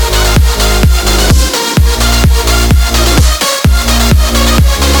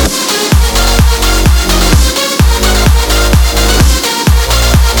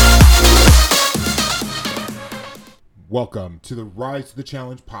Welcome to the Rise to the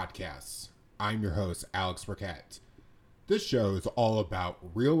Challenge podcast. I'm your host, Alex Burkett. This show is all about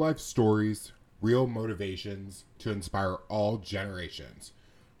real life stories, real motivations to inspire all generations.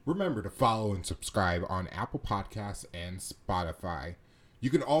 Remember to follow and subscribe on Apple Podcasts and Spotify. You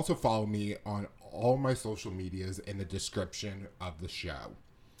can also follow me on all my social medias in the description of the show.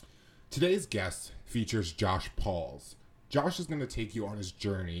 Today's guest features Josh Pauls. Josh is going to take you on his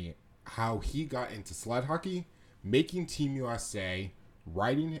journey, how he got into sled hockey, making Team USA,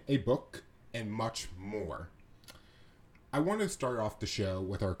 writing a book, and much more. I want to start off the show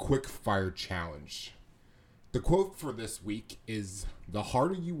with our quick fire challenge. The quote for this week is, "The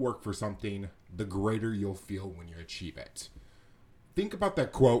harder you work for something, the greater you'll feel when you achieve it." Think about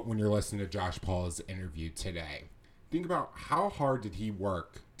that quote when you're listening to Josh Paul's interview today. Think about how hard did he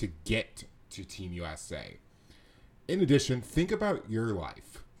work to get to Team USA. In addition, think about your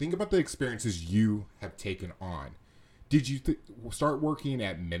life. Think about the experiences you have taken on. Did you start working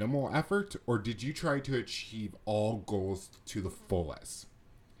at minimal effort, or did you try to achieve all goals to the fullest?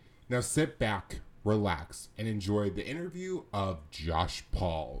 Now sit back, relax, and enjoy the interview of Josh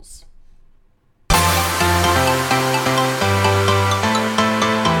Pauls.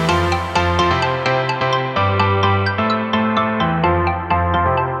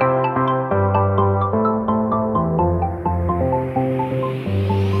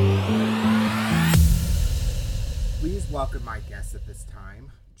 Welcome my guest at this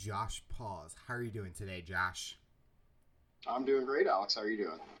time, Josh Pauls. How are you doing today, Josh? I'm doing great, Alex. How are you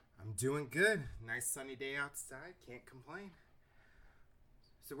doing? I'm doing good. Nice sunny day outside. Can't complain.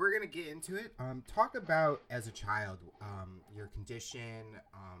 So we're going to get into it. Talk about, as a child, your condition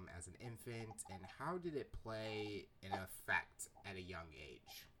as an infant, and how did it play an effect at a young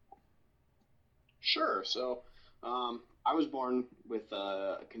age? Sure. So I was born with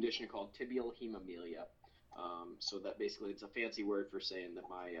a condition called tibial hemophilia. So that basically, it's a fancy word for saying that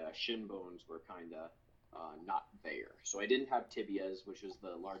my shin bones were kind of not there. So I didn't have tibias, which is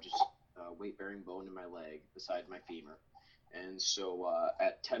the largest weight-bearing bone in my leg beside my femur. And so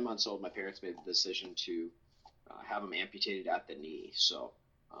at 10 months old, my parents made the decision to have them amputated at the knee. So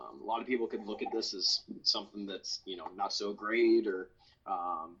a lot of people could look at this as something that's, not so great or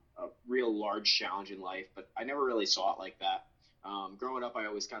a real large challenge in life, but I never really saw it like that. Growing up, I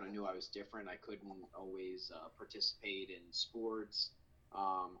always kind of knew I was different. I couldn't always participate in sports.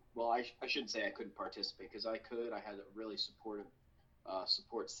 I shouldn't say I couldn't participate, because I could. I had a really supportive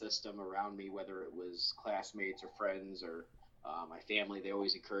support system around me, whether it was classmates or friends or my family. They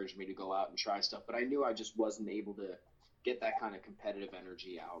always encouraged me to go out and try stuff, but I knew I just wasn't able to get that kind of competitive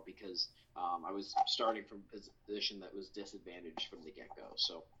energy out, because I was starting from a position that was disadvantaged from the get-go.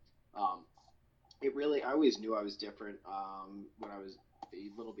 So I always knew I was different. When I was a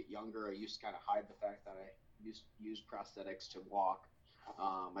little bit younger, I used to kind of hide the fact that I used prosthetics to walk.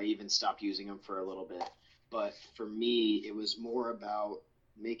 I even stopped using them for a little bit. But for me, it was more about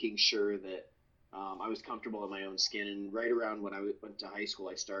making sure that I was comfortable in my own skin. And right around when I went to high school,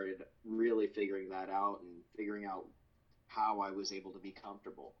 I started really figuring that out and figuring out how I was able to be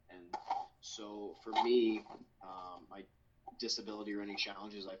comfortable. And so for me, my disability or any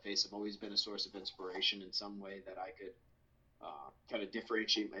challenges I face have always been a source of inspiration in some way that I could kind of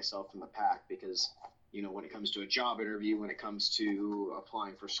differentiate myself from the pack, because when it comes to a job interview, when it comes to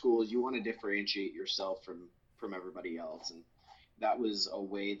applying for schools, you want to differentiate yourself from everybody else. And that was a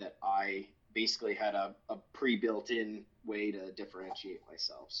way that I basically had a pre-built-in way to differentiate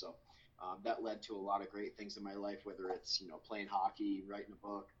myself. So that led to a lot of great things in my life, whether it's playing hockey, writing a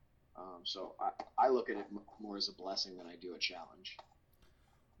book. So I look at it more as a blessing than I do a challenge.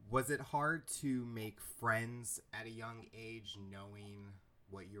 Was it hard to make friends at a young age, knowing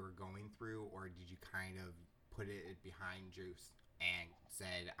what you were going through, or did you kind of put it behind you and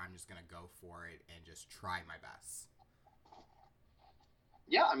said, I'm just going to go for it and just try my best?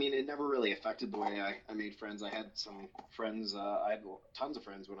 Yeah, I mean, it never really affected the way I made friends. I had some friends, I had tons of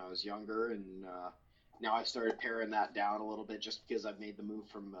friends when I was younger, and now I've started paring that down a little bit, just because I've made the move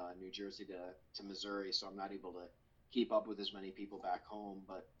from New Jersey to Missouri, so I'm not able to keep up with as many people back home.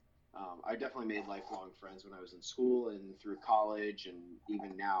 But I definitely made lifelong friends when I was in school and through college and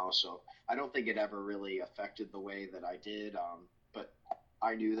even now. So I don't think it ever really affected the way that I did. But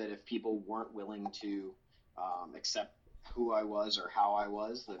I knew that if people weren't willing to accept who I was or how I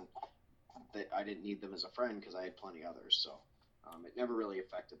was, then I didn't need them as a friend, because I had plenty others. So it never really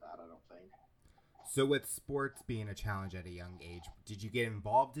affected that, I don't think. So with sports being a challenge at a young age, did you get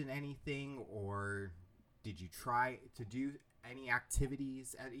involved in anything, or did you try to do any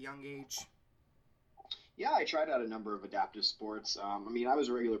activities at a young age? Yeah, I tried out a number of adaptive sports. I was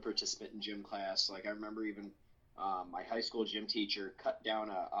a regular participant in gym class. Like, I remember even my high school gym teacher cut down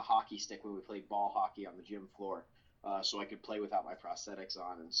a hockey stick when we played ball hockey on the gym floor, so I could play without my prosthetics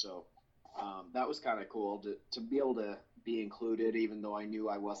on. And so that was kind of cool to be able to be included, even though I knew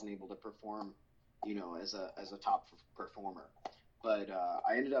I wasn't able to perform, as a top performer. But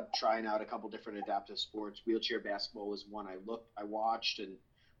I ended up trying out a couple different adaptive sports. Wheelchair basketball was one I watched, and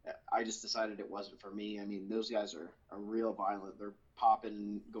I just decided it wasn't for me. I mean, those guys are real violent. They're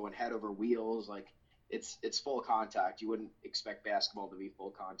popping, going head over wheels. Like it's full contact. You wouldn't expect basketball to be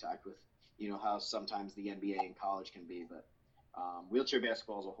full contact with, how sometimes the NBA and college can be. But wheelchair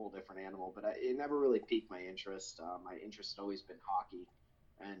basketball is a whole different animal. But it never really piqued my interest. My interest had always been hockey.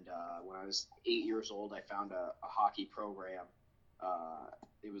 And when I was 8 years old, I found a hockey program.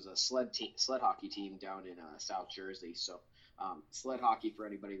 It was a sled hockey team down in South Jersey. So sled hockey, for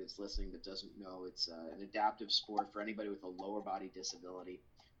anybody that's listening that doesn't know, it's an adaptive sport for anybody with a lower body disability.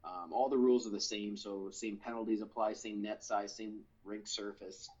 All the rules are the same, so same penalties apply, same net size, same rink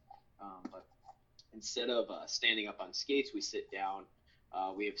surface. But instead of standing up on skates, we sit down.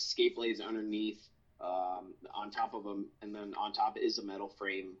 We have skate blades underneath, on top of them, and then on top is a metal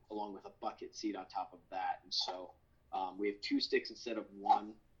frame along with a bucket seat on top of that. And so we have two sticks instead of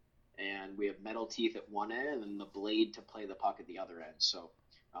one, and we have metal teeth at one end and the blade to play the puck at the other end. So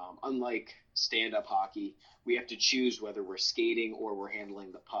unlike stand-up hockey, we have to choose whether we're skating or we're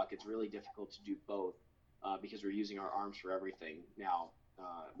handling the puck. It's really difficult to do both because we're using our arms for everything now,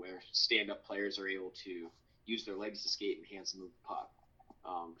 where stand-up players are able to use their legs to skate and hands to move the puck.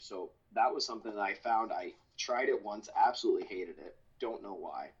 So that was something that I found. I tried it once, absolutely hated it. Don't know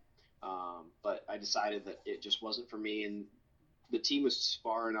why. But I decided that it just wasn't for me. And the team was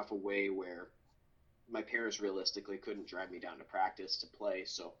far enough away where my parents realistically couldn't drive me down to practice to play.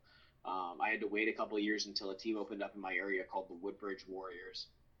 So I had to wait a couple of years until a team opened up in my area called the Woodbridge Warriors.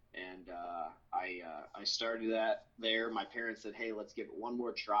 And I started that there. My parents said, "Hey, let's give it one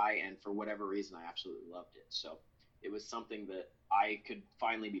more try." And for whatever reason, I absolutely loved it. So it was something that I could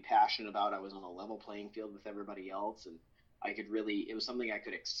finally be passionate about. I was on a level playing field with everybody else, and I could really. It was something I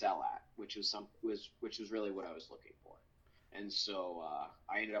could excel at, which was really what I was looking for. And so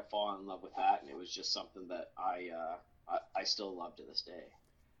I ended up falling in love with that, and it was just something that I still love to this day.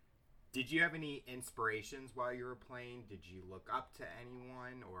 Did you have any inspirations while you were playing? Did you look up to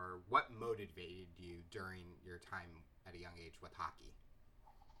anyone, or what motivated you during your time at a young age with hockey?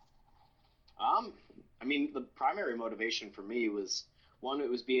 I mean, the primary motivation for me was one, it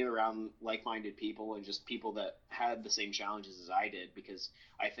was being around like-minded people and just people that had the same challenges as I did. Because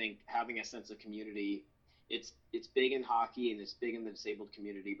I think having a sense of community, it's big in hockey and it's big in the disabled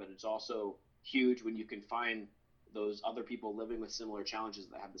community, but it's also huge when you can find those other people living with similar challenges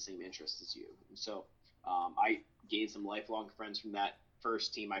that have the same interests as you. And so I gained some lifelong friends from that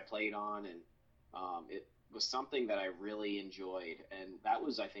first team I played on, and it was something that I really enjoyed. And that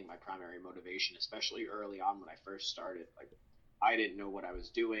was, I think, my primary motivation, especially early on when I first started. Like, I didn't know what I was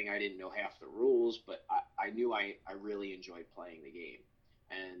doing. I didn't know half the rules, but I knew I really enjoyed playing the game.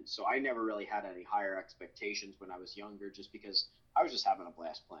 And so I never really had any higher expectations when I was younger, just because I was just having a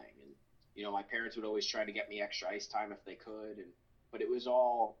blast playing. And my parents would always try to get me extra ice time if they could, and but it was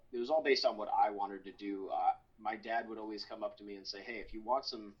all based on what I wanted to do. My dad would always come up to me and say, "Hey, if you want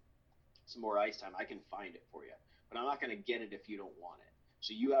some more ice time, I can find it for you, but I'm not going to get it if you don't want it.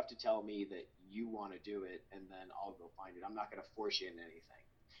 So you have to tell me that you want to do it, and then I'll go find it. I'm not going to force you into anything."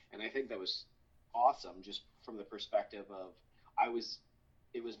 And I think that was awesome, just from the perspective of I was,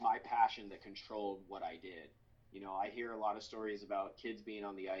 it was my passion that controlled what I did. I hear a lot of stories about kids being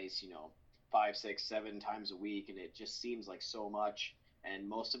on the ice, 5, 6, 7 times a week, and it just seems like so much. And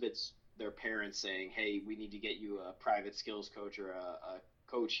most of it's their parents saying, "Hey, we need to get you a private skills coach or a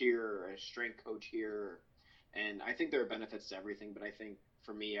coach here or a strength coach here." And I think there are benefits to everything, but I think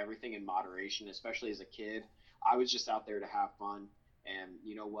for me, everything in moderation, especially as a kid. I was just out there to have fun. And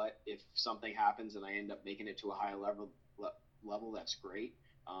you know what? If something happens and I end up making it to a high level, that's great.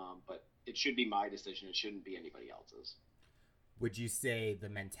 But it should be my decision. It shouldn't be anybody else's. Would you say the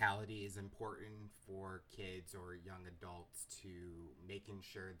mentality is important for kids or young adults to making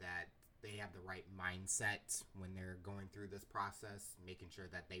sure that they have the right mindset when they're going through this process, making sure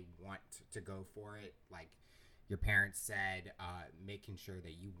that they want to go for it? Like your parents said, making sure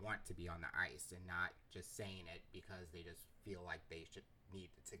that you want to be on the ice and not just saying it because they just feel like they should need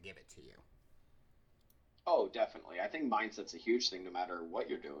to give it to you. Oh, definitely. I think mindset's a huge thing no matter what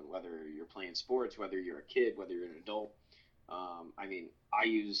you're doing, whether you're playing sports, whether you're a kid, whether you're an adult. I mean, I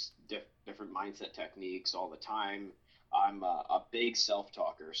use different mindset techniques all the time. I'm a big self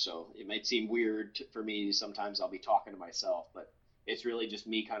talker, so it might seem weird for me. Sometimes I'll be talking to myself, but it's really just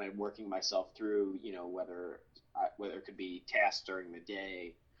me kind of working myself through, whether it could be tasks during the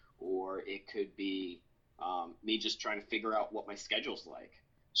day, or it could be me just trying to figure out what my schedule's like.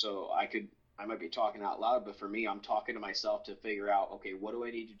 So I might be talking out loud, but for me, I'm talking to myself to figure out, okay, what do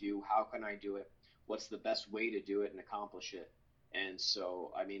I need to do? How can I do it? What's the best way to do it and accomplish it? And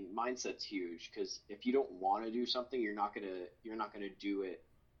so, I mean, mindset's huge, because if you don't want to do something, you're not gonna do it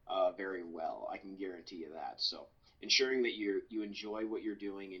very well. I can guarantee you that. So, ensuring that you enjoy what you're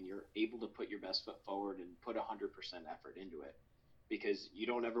doing and you're able to put your best foot forward and put 100% effort into it, because you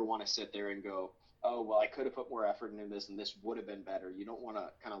don't ever want to sit there and go, oh, well, I could have put more effort into this and this would have been better. You don't want to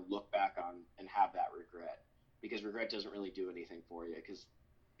kind of look back on and have that regret, because regret doesn't really do anything for you, because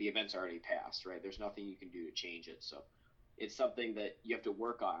the event's already passed, right? There's nothing you can do to change it. So it's something that you have to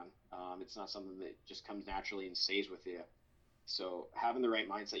work on. It's not something that just comes naturally and stays with you. So having the right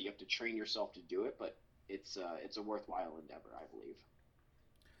mindset, you have to train yourself to do it, but it's a worthwhile endeavor, I believe.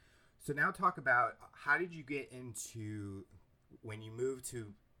 So now talk about, how did you get into, when you moved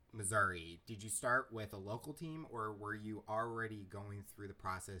to Missouri, did you start with a local team, or were you already going through the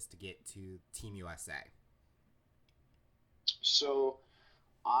process to get to Team USA? So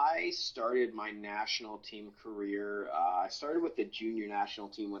I started my national team career. I started with the junior national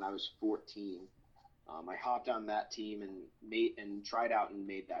team when I was 14. I hopped on that team and tried out and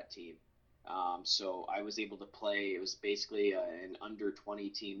made that team. So I was able to play. It was basically an under 20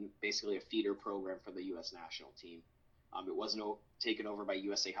 team, basically a feeder program for the U.S. national team. It wasn't taken over by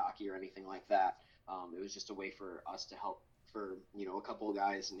USA Hockey or anything like that. It was just a way for us to help, for a couple of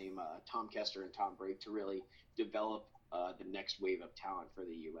guys named Tom Kester and Tom Brake, to really develop the next wave of talent for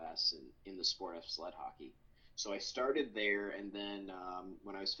the U.S. and in the sport of sled hockey. So I started there, and then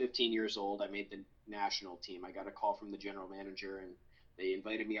when I was 15 years old, I made the national team. I got a call from the general manager, and they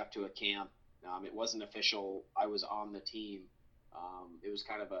invited me up to a camp. It wasn't official. I was on the team. It was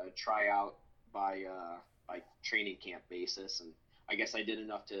kind of a tryout by training camp basis, and I guess I did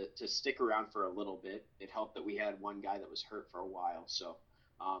enough to stick around for a little bit. It helped that we had one guy that was hurt for a while, so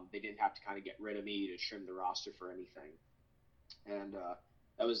they didn't have to kind of get rid of me to trim the roster for anything. And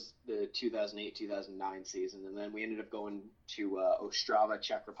that was the 2008-2009 season, and then we ended up going to Ostrava,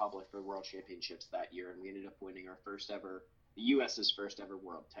 Czech Republic, for the World Championships that year, and we ended up winning the U.S.'s first ever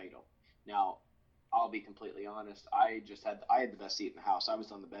world title. Now, I'll be completely honest, I had the best seat in the house. I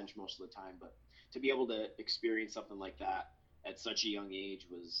was on the bench most of the time, but to be able to experience something like that at such a young age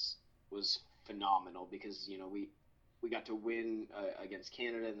was phenomenal, because we got to win against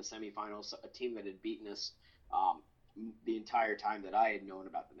Canada in the semifinals, a team that had beaten us um, the entire time that I had known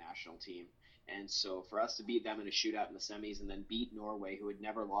about the national team. And so for us to beat them in a shootout in the semis, and then beat Norway, who had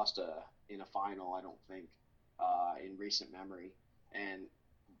never lost in a final, I don't think, in recent memory, and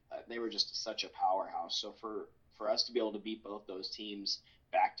they were just such a powerhouse. So for us to be able to beat both those teams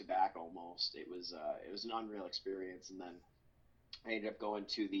back to back, almost, it was an unreal experience. And then I ended up going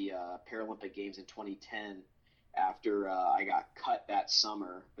to the Paralympic Games in 2010 after I got cut that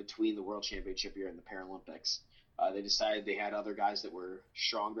summer between the World Championship year and the Paralympics. They decided they had other guys that were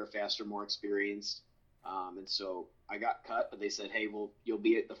stronger, faster, more experienced. And so I got cut, but they said, hey, well, you'll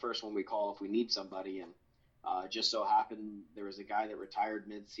be the first one we call if we need somebody. And just so happened there was a guy that retired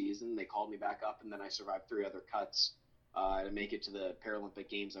mid-season. They called me back up, and then I survived three other cuts to make it to the Paralympic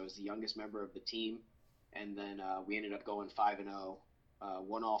Games. I was the youngest member of the team, and then we ended up going 5-0.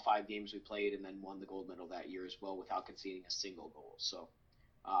 Won all 5 games we played, and then won the gold medal that year as well without conceding a single goal. So,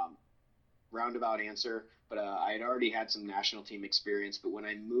 roundabout answer, but I had already had some national team experience. But when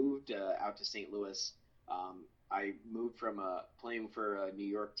I moved out to St. Louis, I moved from playing for a New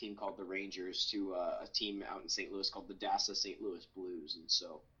York team called the Rangers to a team out in St. Louis called the DASA St. Louis Blues. And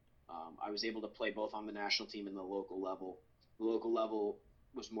so I was able to play both on the national team and the local level. The local level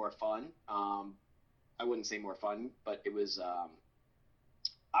was more fun. I wouldn't say more fun, but it was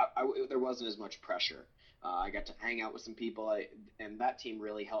there wasn't as much pressure. I got to hang out with some people, and that team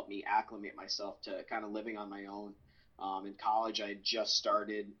really helped me acclimate myself to kind of living on my own. In college, I had just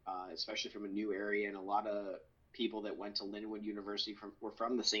started, especially from a new area, and a lot of people that went to Linwood University were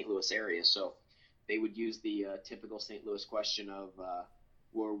from the St. Louis area, so they would use the typical St. Louis question of,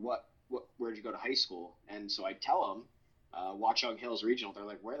 "Well, where'd you go to high school?" And so I tell them, Watchung Hills Regional. They're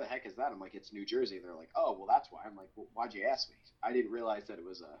like, "Where the heck is that?" I'm like, "It's New Jersey." They're like, "Oh, well, that's why." I'm like, "Well, why'd you ask me?" I didn't realize that it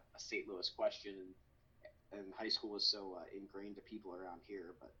was a St. Louis question, and high school was so ingrained to people around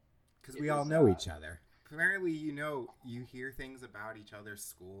here. But because we all know each other. Apparently, you hear things about each other's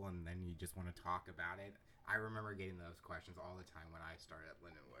school, and then you just want to talk about it. I remember getting those questions all the time when I started at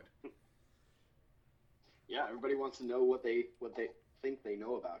Lindenwood. Yeah, everybody wants to know what they think they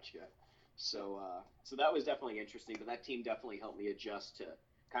know about you. So that was definitely interesting, but that team definitely helped me adjust to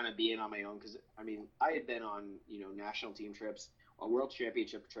kind of being on my own. Because I mean, I had been on national team trips. A world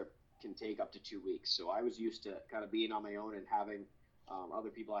championship trip can take up to 2 weeks, so I was used to kind of being on my own and having other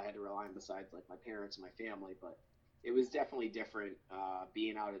people I had to rely on besides like my parents and my family. But it was definitely different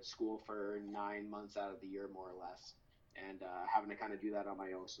being out at school for 9 months out of the year, more or less, and having to kind of do that on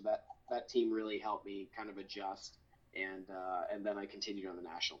my own. So that team really helped me kind of adjust, and then I continued on the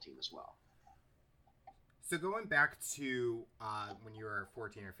national team as well. So going back to when you were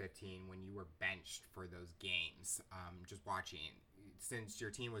 14 or 15, when you were benched for those games, just watching, since your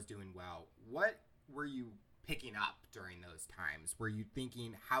team was doing well, what were you picking up during those times? Were you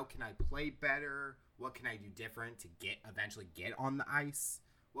thinking, how can I play better? What can I do different to eventually get on the ice?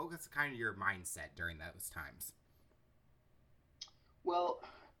 What was kind of your mindset during those times? Well,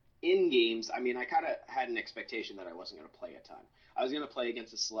 in games, I mean, I kind of had an expectation that I wasn't going to play a ton. I was going to play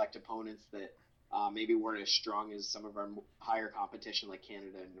against the select opponents that maybe weren't as strong as some of our higher competition, like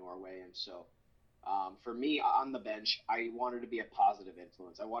Canada and Norway. And so, for me, on the bench, I wanted to be a positive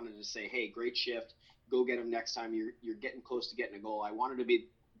influence. I wanted to say, "Hey, great shift. Go get him next time. You're getting close to getting a goal." I wanted to be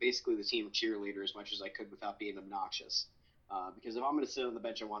basically the team cheerleader as much as I could without being obnoxious. Because if I'm going to sit on the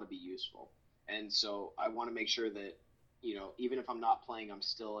bench, I want to be useful, and so I want to make sure that even if I'm not playing, I'm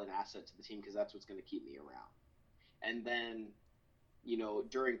still an asset to the team because that's what's going to keep me around. And then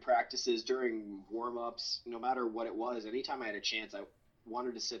during practices, during warm ups, no matter what it was, anytime I had a chance, I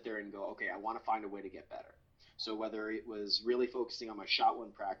wanted to sit there and go, okay, I want to find a way to get better. So whether it was really focusing on my shot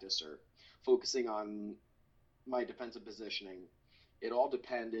one practice or focusing on my defensive positioning, it all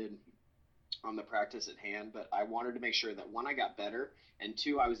depended on the practice at hand. But I wanted to make sure that one, I got better, and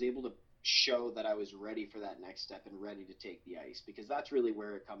two, I was able to show that I was ready for that next step and ready to take the ice because that's really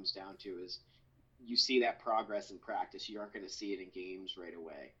where it comes down to is you see that progress in practice. You aren't going to see it in games right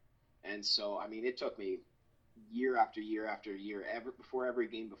away. And so, I mean, it took me year after year after year, before every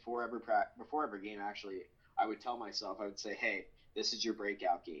game, before every game, actually, I would tell myself, I would say, hey, this is your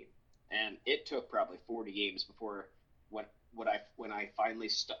breakout game. And it took probably 40 games before when I finally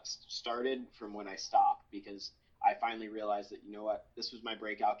started from when I stopped because I finally realized that this was my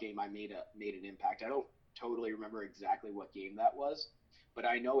breakout game. I made an impact. I don't totally remember exactly what game that was, but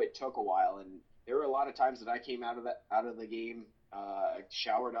I know it took a while, and there were a lot of times that I came out of the game,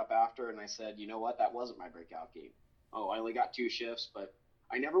 showered up after, and I said, you know what, that wasn't my breakout game. Oh, I only got two shifts, but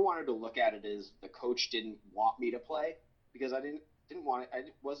I never wanted to look at it as the coach didn't want me to play because I didn't want it.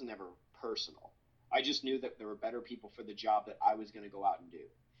 It wasn't ever personal. I just knew that there were better people for the job that I was going to go out and do,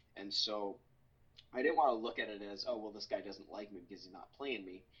 and so I didn't want to look at it as, oh, well, this guy doesn't like me because he's not playing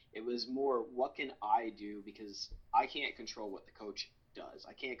me. It was more, what can I do? Because I can't control what the coach does.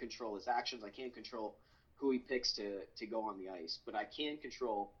 I can't control his actions. I can't control who he picks to go on the ice. But I can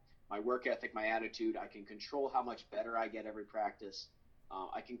control my work ethic, my attitude. I can control how much better I get every practice.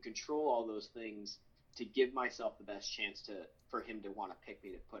 I can control all those things to give myself the best chance for him to want to pick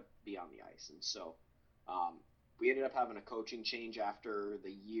me to be on the ice. And so um, we ended up having a coaching change after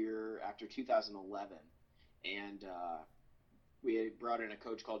 2011, and we had brought in a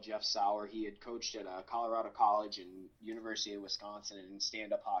coach called Jeff Sauer. He had coached at Colorado College and University of Wisconsin in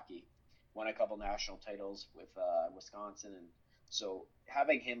stand-up hockey, won a couple national titles with Wisconsin, and so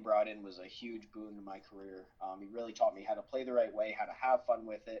having him brought in was a huge boon to my career. He really taught me how to play the right way, how to have fun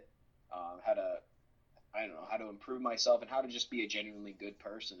with it, how to I don't know how to improve myself, and how to just be a genuinely good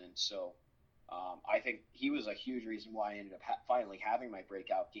person. And so I think he was a huge reason why I ended up finally having my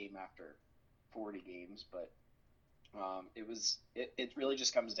breakout game after 40 games. But it really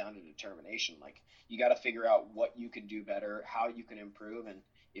just comes down to determination. Like you got to figure out what you can do better, how you can improve, and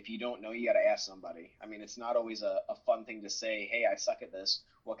if you don't know, you got to ask somebody. I mean, it's not always a fun thing to say, "Hey, I suck at this.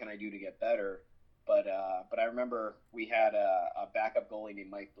 What can I do to get better?" But I remember we had a backup goalie named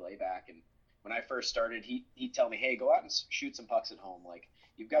Mike Blayback, and when I first started, he'd tell me, "Hey, go out and shoot some pucks at home. Like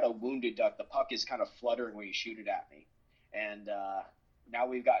you've got a wounded duck. The puck is kind of fluttering when you shoot it at me." And now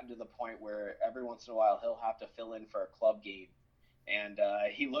we've gotten to the point where every once in a while he'll have to fill in for a club game, and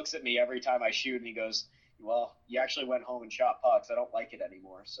he looks at me every time I shoot, and he goes, "Well, you actually went home and shot pucks. I don't like it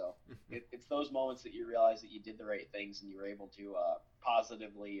anymore." So it's those moments that you realize that you did the right things and you were able to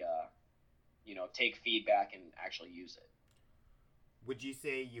positively, take feedback and actually use it. Would you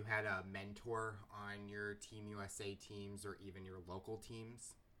say you had a mentor on your Team USA teams or even your local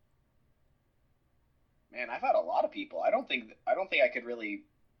teams? Man, I've had a lot of people. I don't think I could really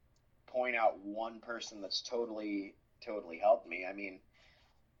point out one person that's totally helped me. I mean,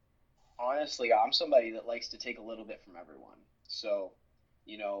 honestly, I'm somebody that likes to take a little bit from everyone. So,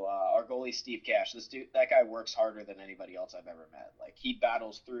 our goalie Steve Cash. That guy works harder than anybody else I've ever met. Like he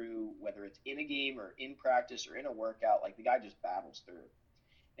battles through whether it's in a game or in practice or in a workout. Like the guy just battles through.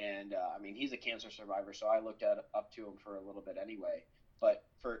 And he's a cancer survivor, so I looked up to him for a little bit anyway. But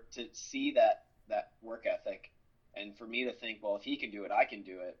to see that work ethic, and for me to think, well, if he can do it, I can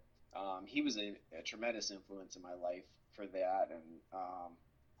do it. He was a tremendous influence in my life for that. And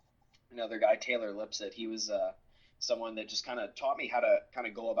another guy, Taylor Lipset, he was someone that just kind of taught me how to kind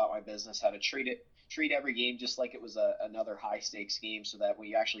of go about my business, how to treat every game just like it was another high stakes game, so that when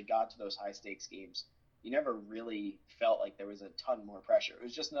you actually got to those high stakes games, you never really felt like there was a ton more pressure. It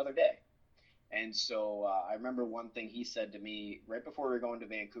was just another day. And so I remember one thing he said to me right before we were going to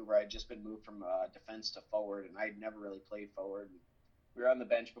Vancouver. I had just been moved from defense to forward, and I had never really played forward. And we were on the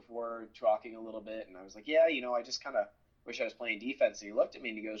bench before talking a little bit, and I was like, yeah, I just kind of wish I was playing defense. And he looked at me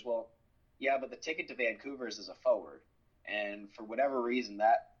and he goes, well, yeah, but the ticket to Vancouver is as a forward. And for whatever reason,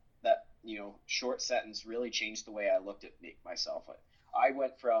 that short sentence really changed the way I looked at myself. I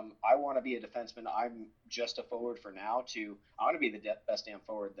went from I want to be a defenseman, I'm just a forward for now, to I want to be the best damn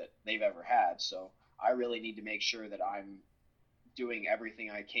forward that they've ever had. So I really need to make sure that I'm doing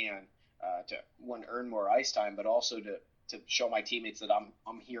everything I can to one, earn more ice time, but also to show my teammates that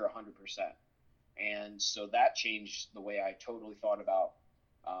I'm here 100%. And so that changed the way I totally thought about.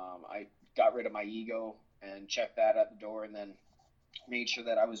 I got rid of my ego and checked that at the door, and then made sure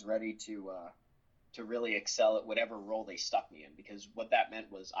that I was ready to really excel at whatever role they stuck me in, because what that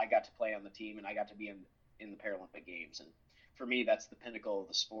meant was I got to play on the team and I got to be in the Paralympic Games. And for me, that's the pinnacle of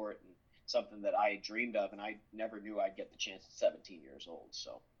the sport and something that I dreamed of, and I never knew I'd get the chance at 17 years old.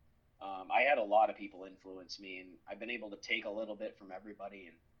 So I had a lot of people influence me, and I've been able to take a little bit from everybody,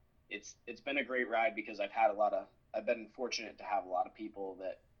 and it's been a great ride because I've been fortunate to have a lot of people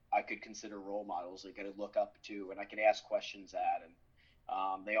that I could consider role models that I could look up to and I could ask questions at,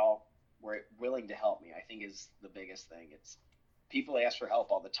 and they all were willing to help me. I think is the biggest thing. It's people ask for help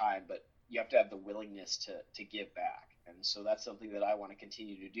all the time, but you have to have the willingness to give back. And so that's something that I want to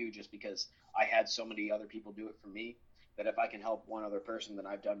continue to do, just because I had so many other people do it for me, that if I can help one other person, then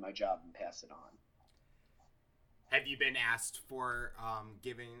I've done my job and pass it on. Have you been asked for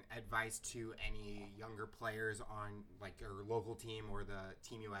giving advice to any younger players on like your local team or the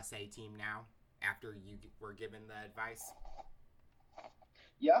Team USA team now after you were given the advice?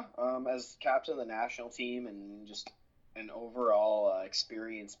 Yeah, as captain of the national team and just an overall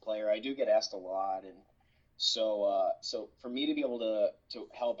experienced player, I do get asked a lot. And so for me to be able to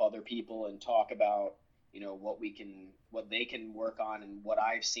help other people and talk about what they can work on and what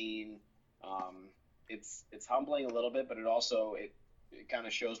I've seen, it's humbling a little bit, but it kind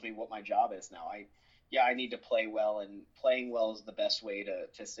of shows me what my job is now. I need to play well, and playing well is the best way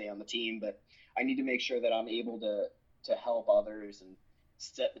to stay on the team, but I need to make sure that I'm able to help others and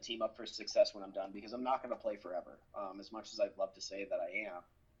set the team up for success when I'm done, because I'm not going to play forever. As much as I'd love to say that I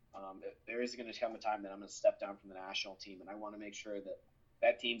am, there is going to come a time that I'm going to step down from the national team, and I want to make sure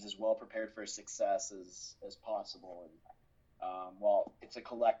that team's as well prepared for success as possible. And while it's a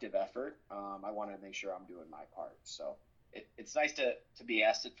collective effort, I want to make sure I'm doing my part. So it's nice to be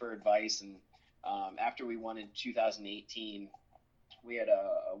asked it for advice. And after we won in 2018, we had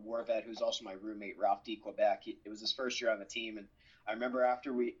a war vet who's also my roommate, Ralph D. Quebec. It was his first year on the team, and I remember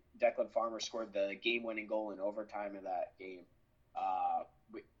after Declan Farmer scored the game-winning goal in overtime in that game,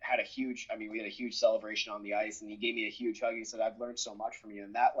 we had a huge celebration on the ice, and he gave me a huge hug. He said, "I've learned so much from you,"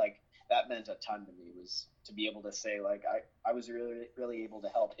 and that meant a ton to me, was to be able to say I was really really able to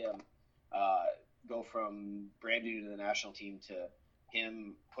help him go from brand new to the national team to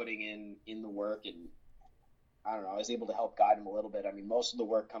him putting in the work. And I don't know, I was able to help guide him a little bit. I mean, most of the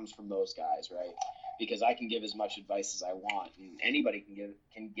work comes from those guys, right? Because I can give as much advice as I want, and anybody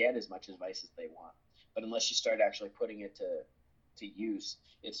can get as much advice as they want. But unless you start actually putting it to use,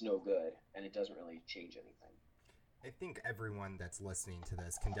 it's no good, and it doesn't really change anything. I think everyone that's listening to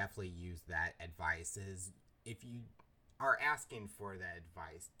this can definitely use that advice. Is if you are asking for that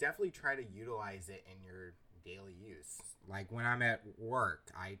advice, definitely try to utilize it in your daily use. Like when I'm at work,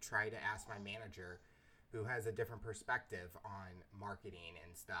 I try to ask my manager, who has a different perspective on marketing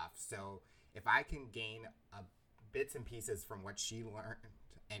and stuff. So if I can gain bits and pieces from what she learned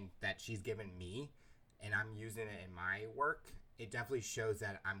and that she's given me, and I'm using it in my work, it definitely shows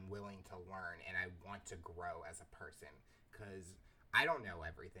that I'm willing to learn and I want to grow as a person, because I don't know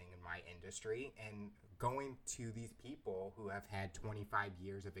everything in my industry, and going to these people who have had 25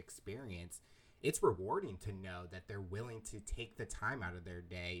 years of experience, it's rewarding to know that they're willing to take the time out of their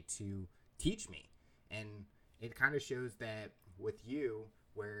day to teach me. And it kind of shows that with you,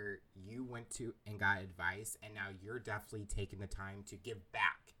 where you went to and got advice, and now you're definitely taking the time to give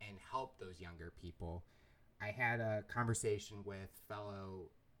back and help those younger people. I had a conversation with fellow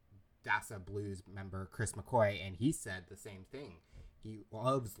Dasa Blues member Chris McCoy, and he said the same thing. He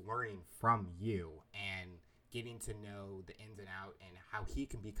loves learning from you and getting to know the ins and out and how he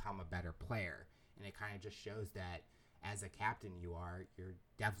can become a better player. And it kind of just shows that as a captain you're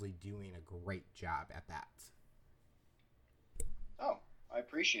definitely doing a great job at that. Oh, I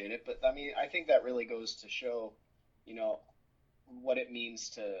appreciate it, but I mean, I think that really goes to show, you know, what it means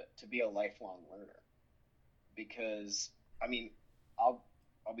to be a lifelong learner. Because I mean, I'll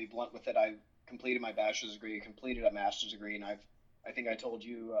I'll be blunt with it. I completed my bachelor's degree, completed a master's degree, and I think I told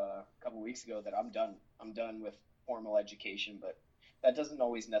you a couple weeks ago that I'm done. I'm done with formal education, but that doesn't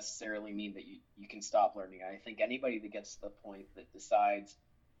always necessarily mean that you can stop learning. I think anybody that gets to the point that decides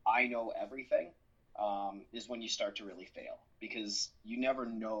I know everything is when you start to really fail, because you never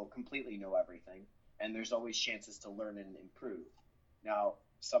completely know everything, and there's always chances to learn and improve. Now,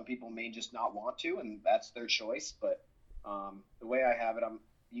 some people may just not want to, and that's their choice. But the way I have it,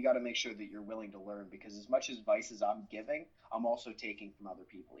 you got to make sure that you're willing to learn, because as much advice as I'm giving, I'm also taking from other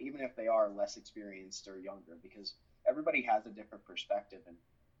people, even if they are less experienced or younger, because everybody has a different perspective, and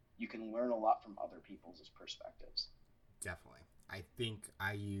you can learn a lot from other people's perspectives. Definitely. I think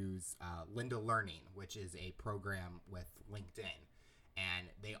I use Linda Learning, which is a program with LinkedIn, and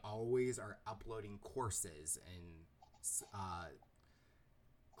they always are uploading courses and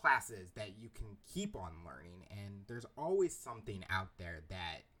classes that you can keep on learning, and there's always something out there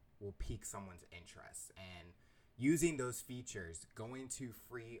that will pique someone's interest. And using those features, going to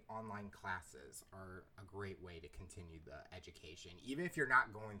free online classes are a great way to continue the education, even if you're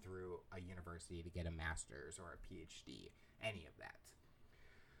not going through a university to get a master's or a PhD, any of that.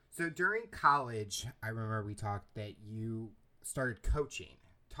 So during college, I remember we talked that you started coaching.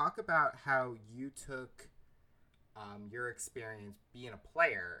 Talk about how you took your experience being a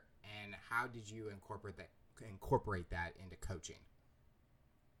player, and how did you incorporate that into coaching?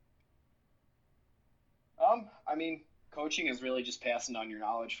 I mean, coaching is really just passing on your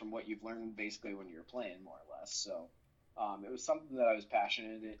knowledge from what you've learned basically when you're playing, more or less. So it was something that I was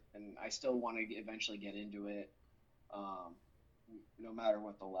passionate in, and I still want to eventually get into it, um, no matter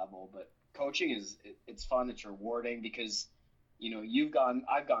what the level. But coaching it's fun, it's rewarding, because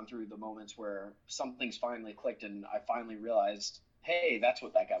I've gone through the moments where something's finally clicked, and I finally realized, hey, that's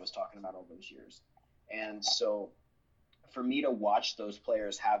what that guy was talking about all those years. And so for me to watch those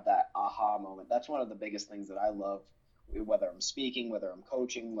players have that aha moment, that's one of the biggest things that I love, whether I'm speaking, whether I'm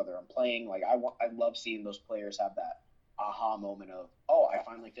coaching, whether I'm playing. Like, I love seeing those players have that aha moment of, oh, I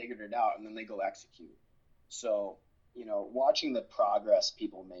finally figured it out, and then they go execute. So, watching the progress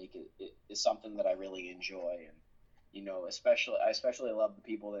people make is something that I really enjoy. And, I especially love the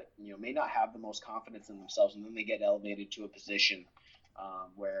people that, may not have the most confidence in themselves, and then they get elevated to a position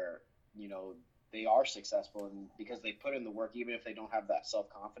where, they are successful, and because they put in the work, even if they don't have that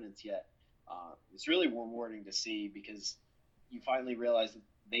self-confidence yet, it's really rewarding to see, because you finally realize that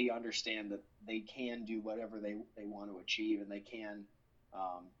they understand that they can do whatever they want to achieve, and they can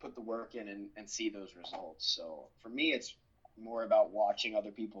put the work in and see those results. So for me, it's more about watching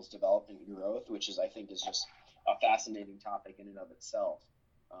other people's development and growth, which I think is just a fascinating topic in and of itself.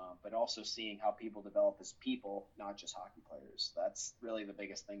 But also seeing how people develop as people, not just hockey players. That's really the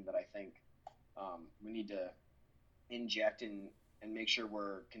biggest thing that I think we need to inject and make sure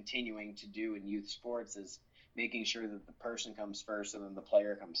we're continuing to do in youth sports, is making sure that the person comes first and then the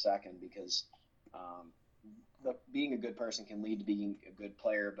player comes second, because being a good person can lead to being a good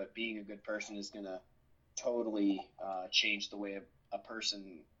player, but being a good person is going to totally change the way a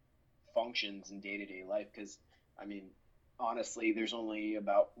person functions in day-to-day life. Because, I mean, honestly, there's only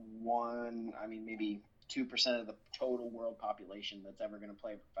about maybe 2% of the total world population that's ever going to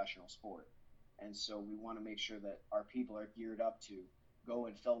play a professional sport. And so we want to make sure that our people are geared up to go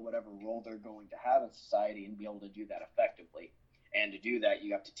and fill whatever role they're going to have in society, and be able to do that effectively. And to do that,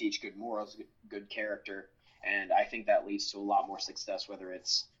 you have to teach good morals, good character. And I think that leads to a lot more success, whether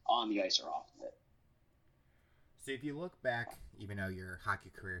it's on the ice or off of it. So if you look back, even though your hockey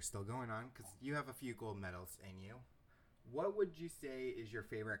career is still going on, because you have a few gold medals in you, what would you say is your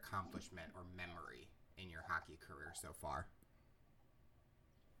favorite accomplishment or memory in your hockey career so far?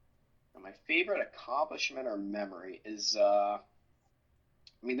 My favorite accomplishment or memory is,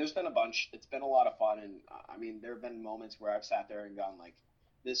 there's been a bunch. It's been a lot of fun, and there have been moments where I've sat there and gone like,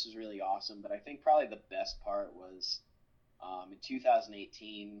 this is really awesome. But I think probably the best part was in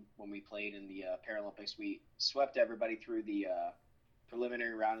 2018 when we played in the Paralympics. We swept everybody through the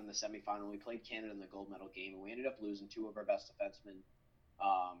preliminary round in the semifinal. We played Canada in the gold medal game, and we ended up losing two of our best defensemen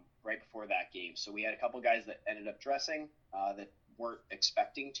right before that game. So we had a couple guys that ended up dressing that weren't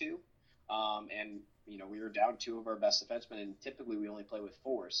expecting to. And, we were down two of our best defensemen, and typically we only play with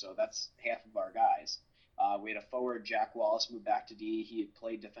four, so that's half of our guys. We had a forward, Jack Wallace, moved back to D. He had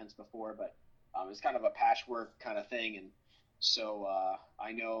played defense before, but it was kind of a patchwork kind of thing. And so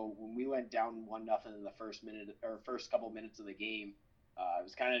I know when we went down 1-0 in the first couple minutes of the game, it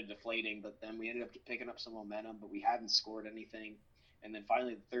was kind of deflating, but then we ended up picking up some momentum, but we hadn't scored anything. And then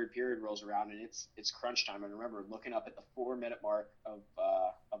finally the third period rolls around and it's crunch time. I remember looking up at the 4-minute mark of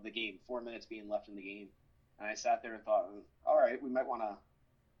the game, 4 minutes being left in the game, and I sat there and thought, all right, we might want to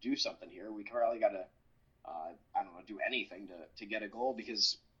do something here. We probably got to, I don't know, do anything to get a goal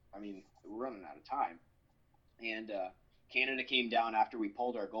because we're running out of time. And Canada came down after we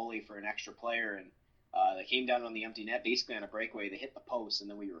pulled our goalie for an extra player, and they came down on the empty net, basically on a breakaway. They hit the post, and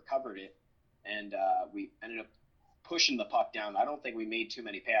then we recovered it, and we ended up pushing the puck down. I don't think we made too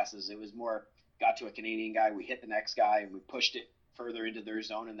many passes. It was more got to a Canadian guy, we hit the next guy, and we pushed it further into their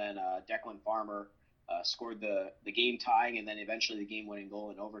zone, and then Declan Farmer scored the game tying, and then eventually the game winning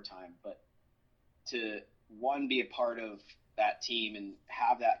goal in overtime. But to be a part of that team and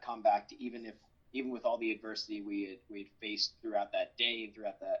have that comeback, to even with all the adversity we had faced throughout that day and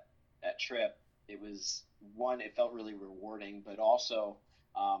throughout that trip, it felt really rewarding, but also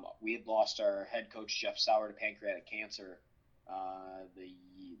we had lost our head coach Jeff Sauer to pancreatic cancer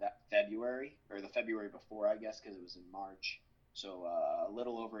the February before, I guess, because it was in March. So a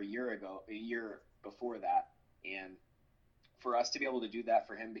little over a year before that, and for us to be able to do that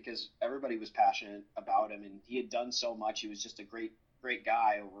for him, because everybody was passionate about him and he had done so much. He was just a great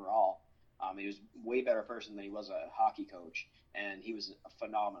guy overall. He was a way better person than he was a hockey coach, and he was a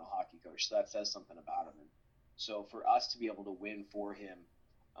phenomenal hockey coach. So that says something about him. And so for us to be able to win for him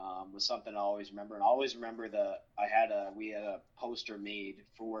was something I always remember. And I always remember we had a poster made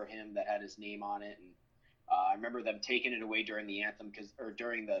for him that had his name on it, and I remember them taking it away during the anthem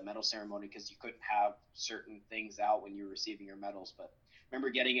during the medal ceremony, because you couldn't have certain things out when you were receiving your medals. But I remember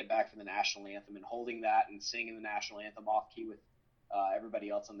getting it back for the national anthem and holding that and singing the national anthem off key with everybody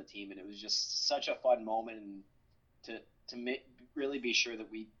else on the team, and it was just such a fun moment, and to really be sure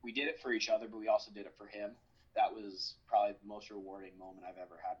that we did it for each other, but we also did it for him. That was probably the most rewarding moment I've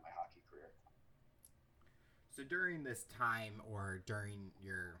ever had in my hockey career. So during this time, or during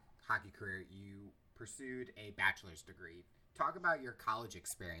your hockey career, you pursued a bachelor's degree. Talk about your college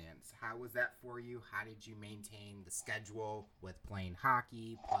experience. How was that for you? How did you maintain the schedule with playing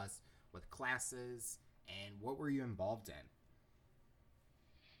hockey plus with classes, and what were you involved in?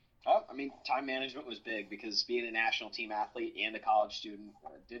 Time management was big, because being a national team athlete and a college student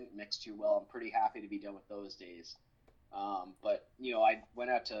didn't mix too well. I'm pretty happy to be done with those days. But I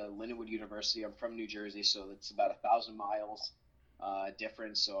went out to Lindenwood University. I'm from New Jersey, so it's about 1,000 miles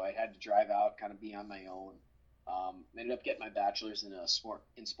difference. So I had to drive out, kind of be on my own. Ended up getting my bachelor's in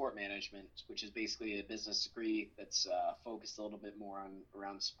sport management, which is basically a business degree that's focused a little bit more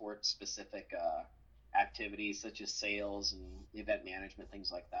around sports specific activities such as sales and event management,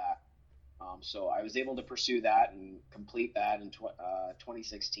 things like that. So I was able to pursue that and complete that in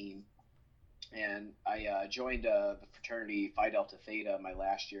 2016. And I joined the fraternity Phi Delta Theta my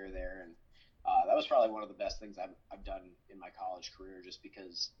last year there, and that was probably one of the best things I've done in my college career, just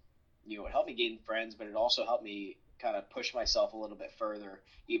because it helped me gain friends, but it also helped me kind of push myself a little bit further,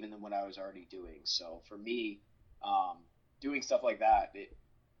 even than what I was already doing. So for me, doing stuff like that, it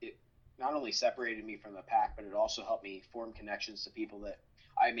not only separated me from the pack, but it also helped me form connections to people that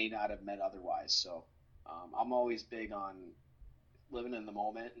I may not have met otherwise. So I'm always big on living in the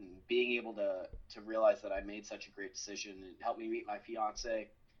moment and being able to realize that I made such a great decision. It helped me meet my fiance.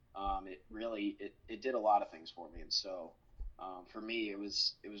 It did a lot of things for me. And so for me, it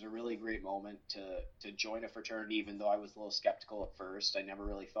was a really great moment to join a fraternity, even though I was a little skeptical at first. I never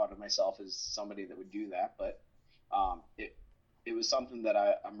really thought of myself as somebody that would do that, but it was something that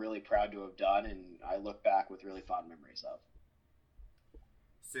I'm really proud to have done, and I look back with really fond memories of.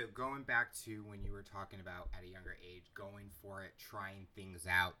 So going back to when you were talking about at a younger age, going for it, trying things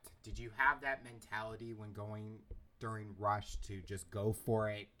out, did you have that mentality when going during rush to just go for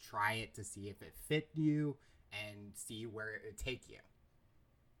it, try it to see if it fit you and see where it would take you?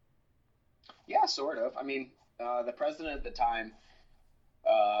 Yeah, sort of. The president at the time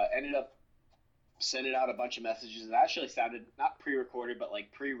ended up sending out a bunch of messages that actually sounded not pre-recorded, but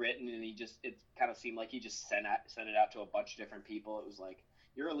like pre-written, and it kind of seemed like he just sent it out to a bunch of different people. It was like,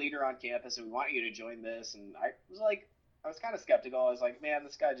 you're a leader on campus and we want you to join this. And I was kind of skeptical. I was like, man,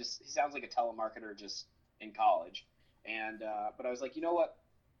 this guy he sounds like a telemarketer just in college. And but I was like, you know what,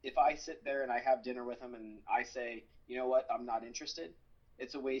 if I sit there and I have dinner with him and I say, you know what, I'm not interested,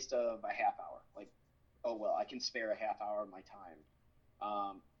 it's a waste of a half hour. Like, oh well, I can spare a half hour of my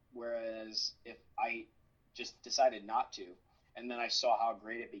time. Whereas if I just decided not to, and then I saw how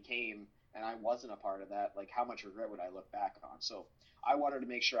great it became, and I wasn't a part of that, like how much regret would I look back on? So I wanted to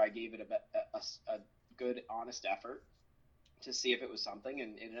make sure I gave it a good, honest effort to see if it was something,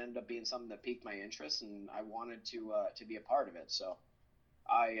 and it ended up being something that piqued my interest, and I wanted to be a part of it. So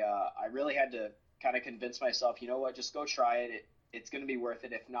I really had to kind of convince myself, you know what, just go try it. It's going to be worth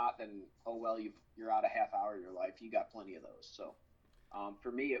it. If not, then oh well, you're out a half hour of your life. You got plenty of those. So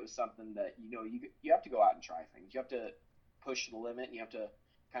for me, it was something that you have to go out and try things. You have to push the limit, and you have to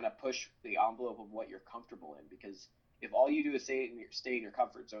kind of push the envelope of what you're comfortable in. Because if all you do is stay in your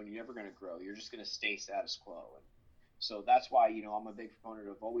comfort zone, you're never going to grow. You're just going to stay status quo. And so that's why I'm a big proponent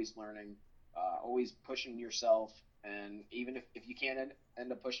of always learning, always pushing yourself, and even if you can't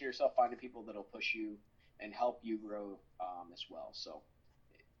end up pushing yourself, finding people that'll push you and help you grow as well. So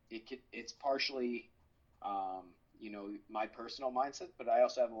it's partially my personal mindset, but I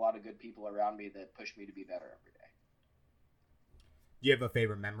also have a lot of good people around me that push me to be better every day. Do you have a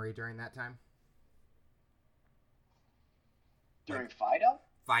favorite memory during that time? During Fight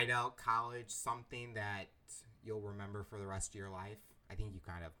Out, college, something that you'll remember for the rest of your life? I think you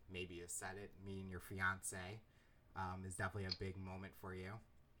kind of maybe have said it. Meeting your fiance is definitely a big moment for you.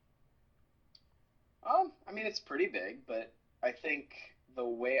 I mean, it's pretty big, but I think the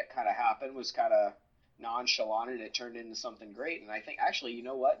way it kind of happened was kind of nonchalant, and it turned into something great. And I think, actually, you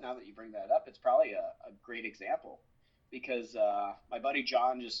know what? Now that you bring that up, it's probably a great example, because my buddy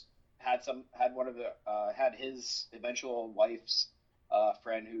John just had his eventual wife's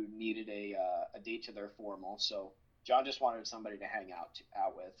friend who needed a date to their formal. So John just wanted somebody to hang out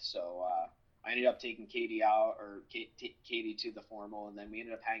with. So I ended up taking Katie to the formal, and then we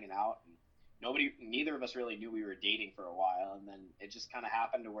ended up hanging out. And neither of us really knew we were dating for a while, and then it just kind of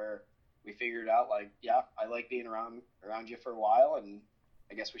happened to where we figured out, like, yeah, I like being around you for a while, and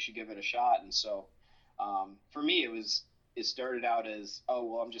I guess we should give it a shot. And so for me, it started out as, oh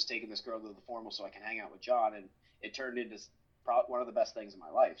well, I'm just taking this girl to the formal so I can hang out with John, and it turned into one of the best things in my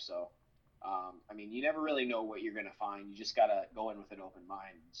life. So I mean, you never really know what you're going to find. You just got to go in with an open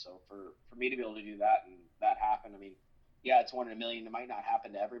mind. So for me to be able to do that, and that happened, I mean, yeah, it's one in a million. It might not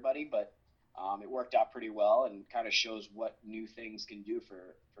happen to everybody, but it worked out pretty well, and kind of shows what new things can do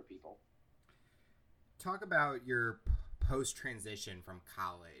for people. Talk about your post transition from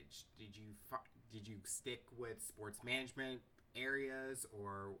college. Did you stick with sports management areas,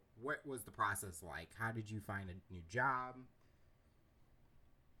 or what was the process like? How did you find a new job?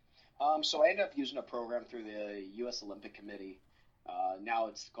 So I ended up using a program through the U.S. Olympic Committee. Now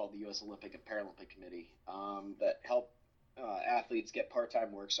it's called the U.S. Olympic and Paralympic Committee, that help athletes get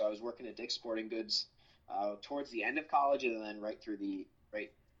part-time work. So I was working at Dick's Sporting Goods towards the end of college, and then right through the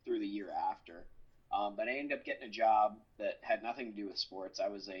year after. But I ended up getting a job that had nothing to do with sports. I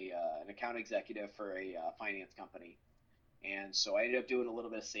was an account executive for a finance company, and so I ended up doing a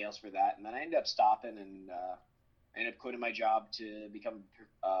little bit of sales for that, and then I ended up stopping, and I ended up quitting my job to become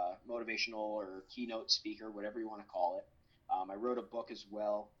a motivational or keynote speaker, whatever you want to call it. I wrote a book as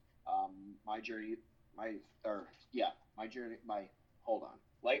well.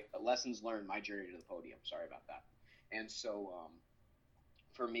 Lessons learned, my journey to the podium. Sorry about that. And so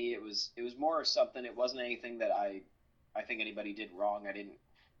for me, it was more something. It wasn't anything that I think anybody did wrong. I didn't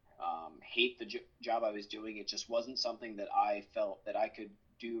hate the job I was doing. It just wasn't something that I felt that I could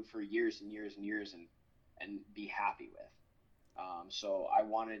do for years and years and years and be happy with. So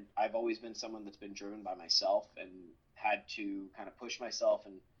I've always been someone that's been driven by myself and had to kind of push myself.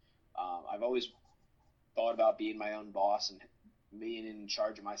 And I've always thought about being my own boss and being in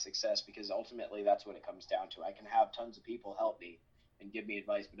charge of my success, because ultimately that's what it comes down to. I can have tons of people help me and give me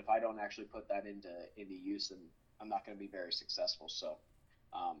advice, but if I don't actually put that into use, then I'm not going to be very successful. So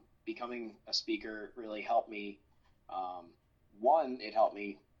becoming a speaker really helped me. It helped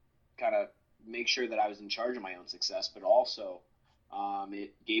me kind of make sure that I was in charge of my own success, but also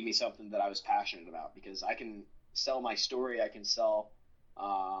it gave me something that I was passionate about, because I can sell my story. I can sell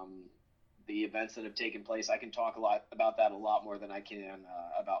the events that have taken place. I can talk a lot about that, a lot more than I can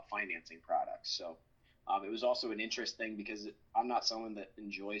about financing products. So it was also an interest thing, because I'm not someone that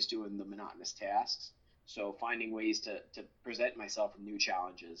enjoys doing the monotonous tasks. So finding ways to present myself with new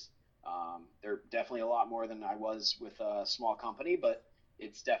challenges. They're definitely a lot more than I was with a small company, but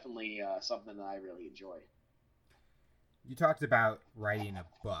it's definitely something that I really enjoy. You talked about writing a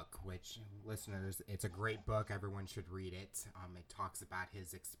book, which, listeners, it's a great book. Everyone should read it. It talks about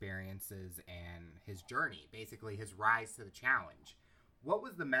his experiences and his journey, basically his rise to the challenge. What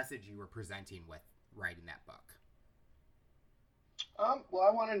was the message you were presenting with writing that book? Well,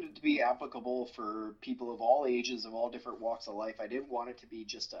 I wanted it to be applicable for people of all ages, of all different walks of life. I didn't want it to be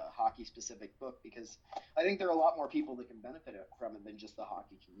just a hockey specific book because I think there are a lot more people that can benefit from it than just the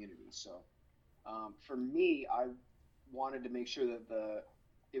hockey community. So, for me, I wanted to make sure that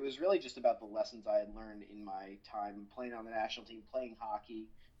it was really just about the lessons I had learned in my time playing on the national team, playing hockey,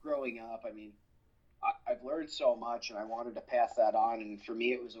 growing up. I mean, I've learned so much, and I wanted to pass that on. And for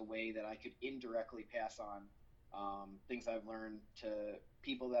me, it was a way that I could indirectly pass on things I've learned to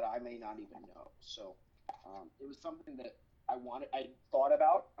people that I may not even know. So it was something that I thought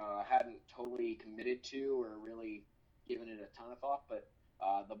about, hadn't totally committed to or really given it a ton of thought. But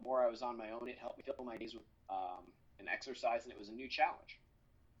the more I was on my own, it helped me fill my days with an exercise, and it was a new challenge.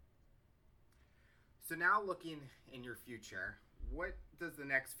 So now looking in your future, what does the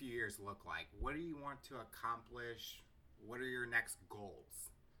next few years look like? What do you want to accomplish? What are your next goals?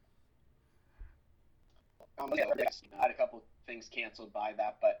 I had a couple things canceled by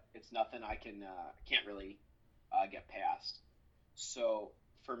that, but it's nothing I can't really get past. So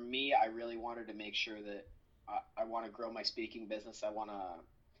for me, I really wanted to make sure that I want to grow my speaking business. I want to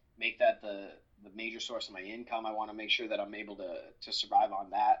make that the major source of my income. I want to make sure that I'm able to survive on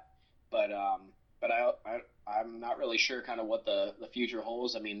that. But I'm not really sure kind of what the future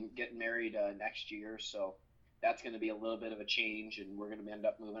holds. I mean, getting married next year, so that's going to be a little bit of a change, and we're going to end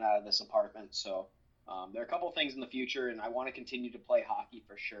up moving out of this apartment. So there are a couple of things in the future, and I want to continue to play hockey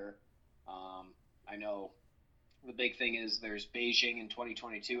for sure. I know the big thing is there's Beijing in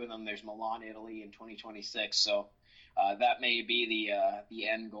 2022, and then there's Milan, Italy in 2026. So that may be the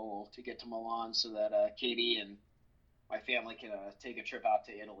end goal, to get to Milan so that Katie and my family can take a trip out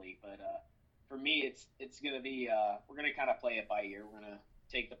to Italy. But for me, it's going to be we're going to kind of play it by ear. We're going to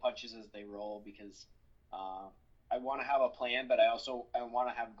take the punches as they roll because I want to have a plan, but I want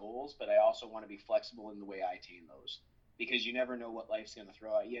to have goals, but I also want to be flexible in the way I attain those because you never know what life's going to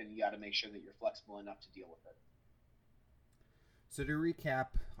throw at you, and you got to make sure that you're flexible enough to deal with it. So to recap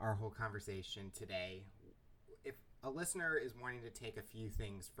our whole conversation today, if a listener is wanting to take a few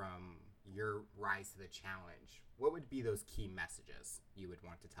things from your rise to the challenge, what would be those key messages you would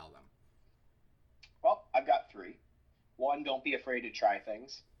want to tell them? Well, I've got 3. 1, don't be afraid to try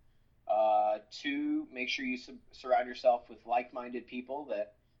things. 2, make sure you surround yourself with like-minded people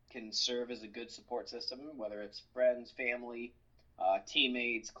that can serve as a good support system, whether it's friends, family,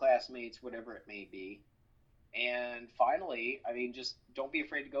 teammates, classmates, whatever it may be. And finally, I mean, just don't be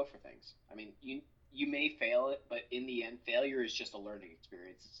afraid to go for things. I mean, you may fail it, but in the end, failure is just a learning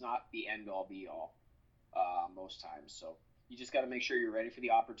experience. It's not the end-all, be-all most times. So you just got to make sure you're ready for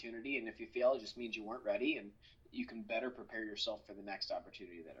the opportunity, and if you fail, it just means you weren't ready, and you can better prepare yourself for the next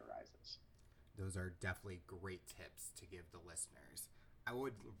opportunity that arises. Those are definitely great tips to give the listeners. I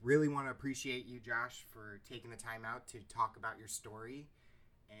would really want to appreciate you, Josh, for taking the time out to talk about your story,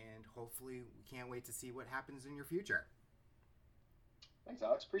 and hopefully we can't wait to see what happens in your future. Thanks,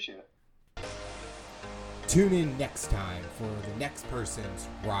 Alex. Appreciate it. Tune in next time for the next person's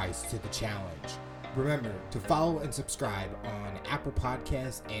rise to the challenge. Remember to follow and subscribe on Apple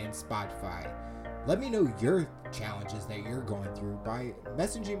Podcasts and Spotify. Let me know your challenges that you're going through by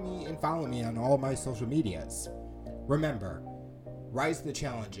messaging me and following me on all my social medias. Remember, Rise to the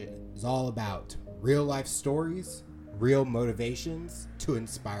Challenge is all about real life stories, real motivations to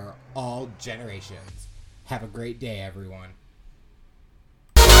inspire all generations. Have a great day, everyone.